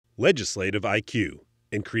Legislative IQ.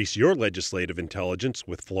 Increase your legislative intelligence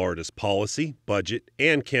with Florida's policy, budget,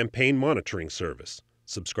 and campaign monitoring service.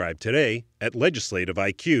 Subscribe today at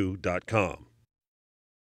legislativeiq.com.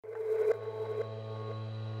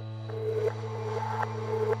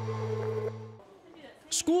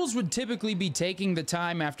 Schools would typically be taking the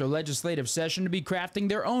time after legislative session to be crafting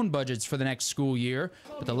their own budgets for the next school year,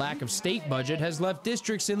 but the lack of state budget has left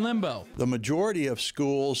districts in limbo. The majority of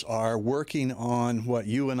schools are working on what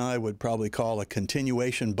you and I would probably call a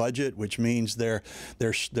continuation budget, which means their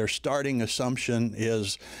starting assumption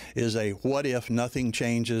is a what if nothing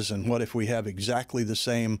changes and what if we have exactly the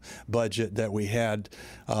same budget that we had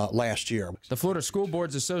last year. The Florida School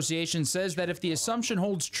Boards Association says that if the assumption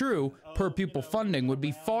holds true, per pupil funding would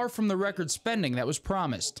be far from the record spending that was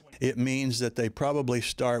promised. It means that they probably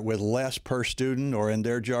start with less per student, or in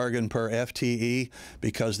their jargon, per FTE,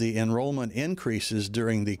 because the enrollment increases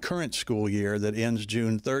during the current school year that ends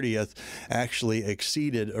June 30th actually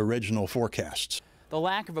exceeded original forecasts. The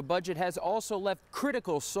lack of a budget has also left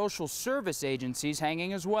critical social service agencies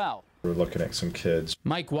hanging as well. We're looking at some kids.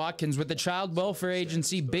 Mike Watkins with the child welfare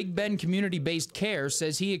agency Big Bend Community-Based Care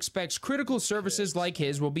says he expects critical services like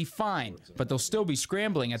his will be fine, but they'll still be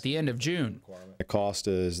scrambling at the end of June. The cost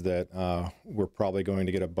is that we're probably going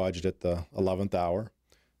to get a budget at the 11th hour,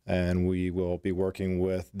 and we will be working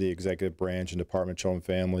with the executive branch and Department of Children and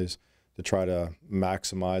Families to try to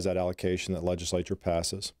maximize that allocation that legislature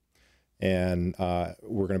passes. And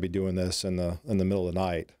we're going to be doing this in the middle of the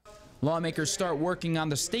night. Lawmakers start working on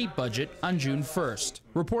the state budget on June 1st.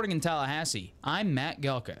 Reporting in Tallahassee, I'm Matt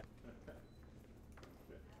Gelka.